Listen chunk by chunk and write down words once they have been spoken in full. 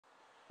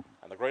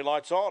green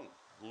light's on.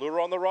 Lure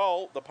on the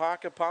roll. The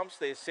Parker pumps.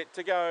 They're set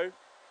to go.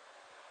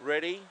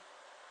 Ready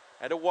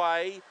and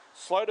away.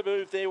 Slow to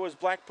move there was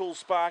Blackpool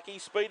Sparky.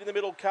 Speed in the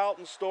middle,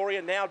 Carlton Story.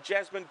 And now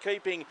Jasmine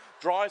Keeping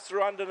drives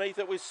through underneath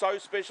it with So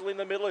Special in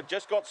the middle. It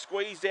just got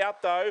squeezed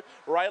out though.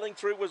 Railing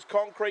through was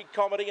Concrete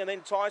Comedy and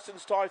then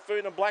Tyson's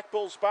Typhoon and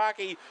Blackpool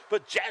Sparky.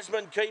 But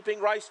Jasmine Keeping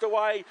raced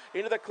away.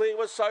 Into the clear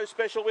was So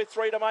Special with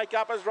 3 to make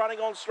up as running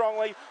on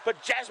strongly.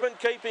 But Jasmine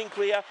Keeping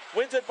clear.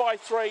 Wins it by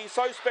 3.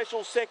 So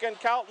Special second.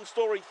 Carlton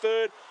Story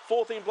third.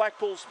 Fourth in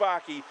Blackpool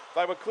Sparky.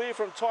 They were clear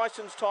from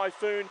Tyson's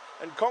Typhoon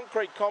and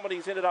Concrete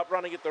Comedies ended up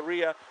running at the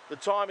rear. The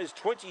time is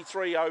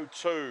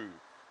 23:02.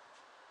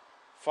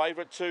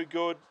 Favourite Too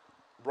Good,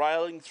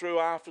 railing through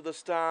after the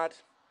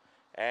start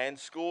and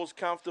scores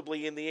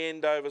comfortably in the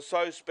end over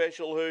So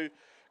Special, who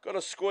got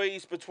a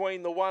squeeze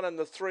between the 1 and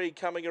the 3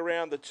 coming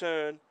around the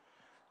turn.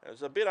 It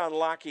was a bit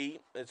unlucky.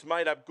 It's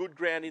made up good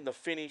ground in the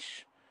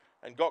finish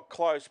and got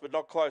close, but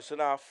not close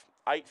enough.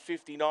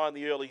 8:59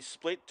 the early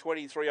split,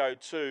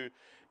 23:02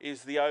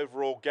 is the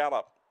overall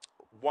gallop.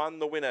 Won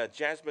the winner,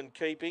 Jasmine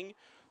Keeping.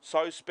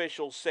 So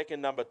Special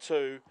second, number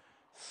 2.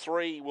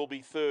 3 will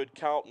be third,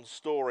 Carlton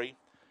Story.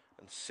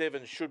 And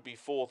 7 should be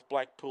fourth,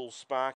 Blackpool Spark.